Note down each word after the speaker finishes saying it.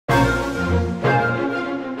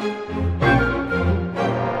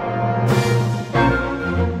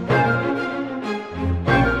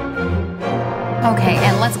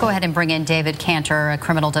ahead and bring in David Cantor, a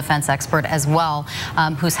criminal defense expert as well,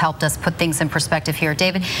 who's helped us put things in perspective here.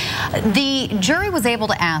 David, the jury was able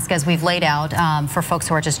to ask, as we've laid out for folks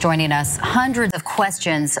who are just joining us, hundreds of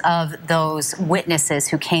questions of those witnesses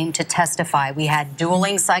who came to testify. We had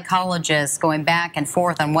dueling psychologists going back and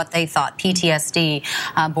forth on what they thought, PTSD,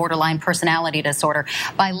 borderline personality disorder.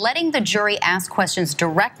 By letting the jury ask questions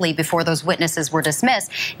directly before those witnesses were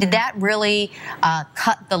dismissed, did that really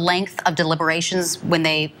cut the length of deliberations when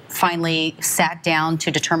they finally sat down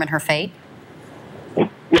to determine her fate?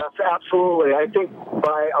 Yes, absolutely. I think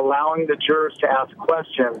by allowing the jurors to ask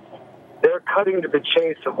questions, they're cutting to the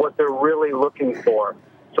chase of what they're really looking for.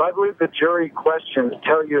 So I believe the jury questions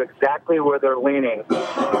tell you exactly where they're leaning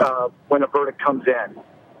when a verdict comes in.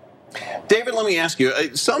 David, let me ask you,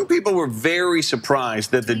 some people were very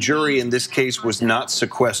surprised that the jury in this case was not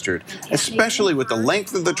sequestered, especially with the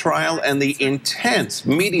length of the trial and the intense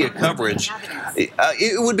media coverage.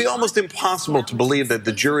 It would be almost impossible to believe that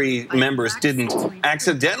the jury members didn't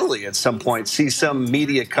accidentally at some point see some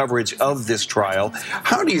media coverage of this trial.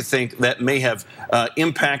 How do you think that may have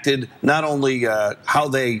impacted not only how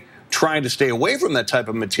they trying to stay away from that type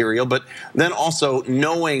of material, but then also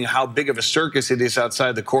knowing how big of a circus it is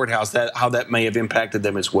outside the courthouse, how that may have impacted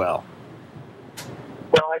them as well?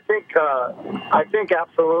 Well, I think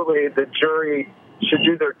absolutely the jury should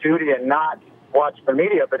do their duty and not watch the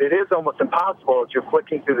media, but it is almost impossible as you're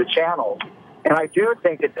flicking through the channels. And I do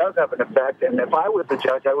think it does have an effect, and if I was the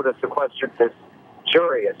judge, I would have sequestered this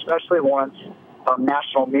jury, especially once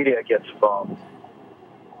national media gets involved.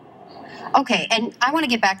 Okay, and I want to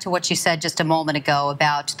get back to what you said just a moment ago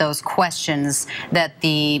about those questions that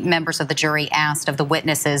the members of the jury asked of the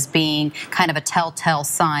witnesses being kind of a telltale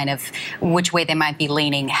sign of which way they might be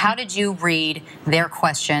leaning. How did you read their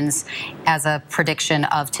questions as a prediction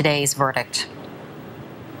of today's verdict?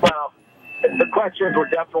 Well, the questions were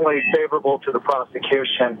definitely favorable to the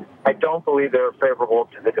prosecution. I don't believe they were favorable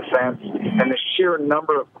to the defense. And the sheer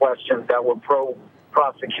number of questions that were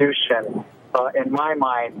pro-prosecution, in my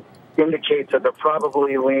mind, indicates that they're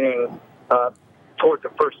probably leaning towards a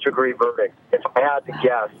first-degree verdict, if I had to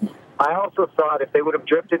guess. I also thought if they would have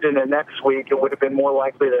drifted into next week, it would have been more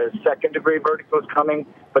likely that a second-degree verdict was coming.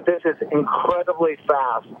 But this is incredibly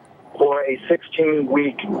fast for a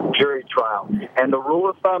 16-week jury trial. And the rule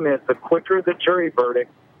of thumb is the quicker the jury verdict,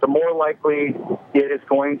 the more likely it is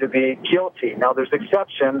going to be guilty. Now, there's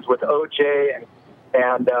exceptions with O.J.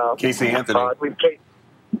 and Casey Anthony.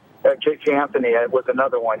 Casey Anthony was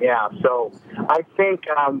another one, yeah. So I think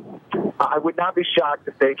I would not be shocked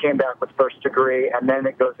if they came back with first degree, and then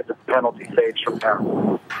it goes into the penalty stage from there.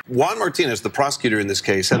 Juan Martinez, the prosecutor in this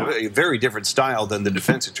case, had a very different style than the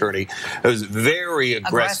defense attorney. It was very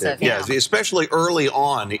aggressive. Yeah. Especially early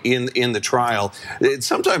on in the trial.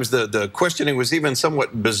 Sometimes the questioning was even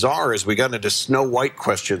somewhat bizarre as we got into Snow White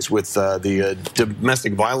questions with the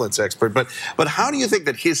domestic violence expert. But how do you think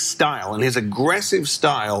that his style and his aggressive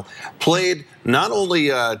style played not only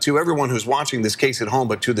to everyone who's watching this case at home,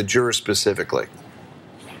 but to the jurors specifically?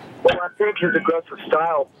 Well, I think his aggressive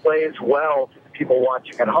style plays well to the people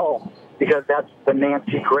watching at home, because that's the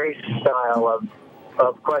Nancy Grace style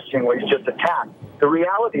of questioning where he's just attacked. The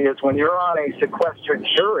reality is when you're on a sequestered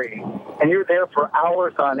jury and you're there for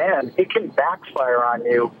hours on end, it can backfire on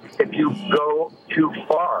you if you go too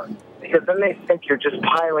far, because then they think you're just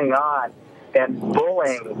piling on and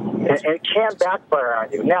bullying, and it can backfire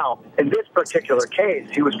on you. Now, in this particular case,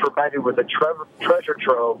 he was provided with a treasure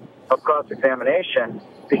trove of cross-examination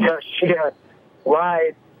because she had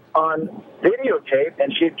lied on videotape,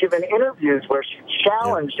 and she had given interviews where she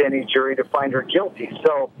challenged any jury to find her guilty.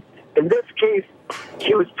 So in this case,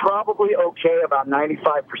 he was probably okay about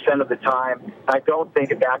 95% of the time. I don't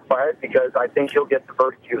think it backfired, because I think he'll get the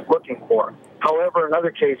verdict he was looking for. However, in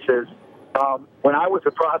other cases, when I was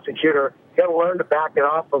a prosecutor, you got to learn to back it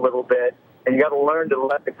off a little bit, and you got to learn to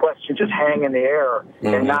let the question just hang in the air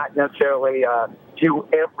and not necessarily view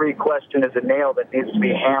every question as a nail that needs to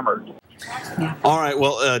be hammered. Yeah. All right.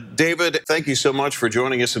 Well, David, thank you so much for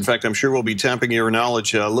joining us. In fact, I'm sure we'll be tapping your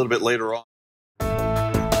knowledge a little bit later on.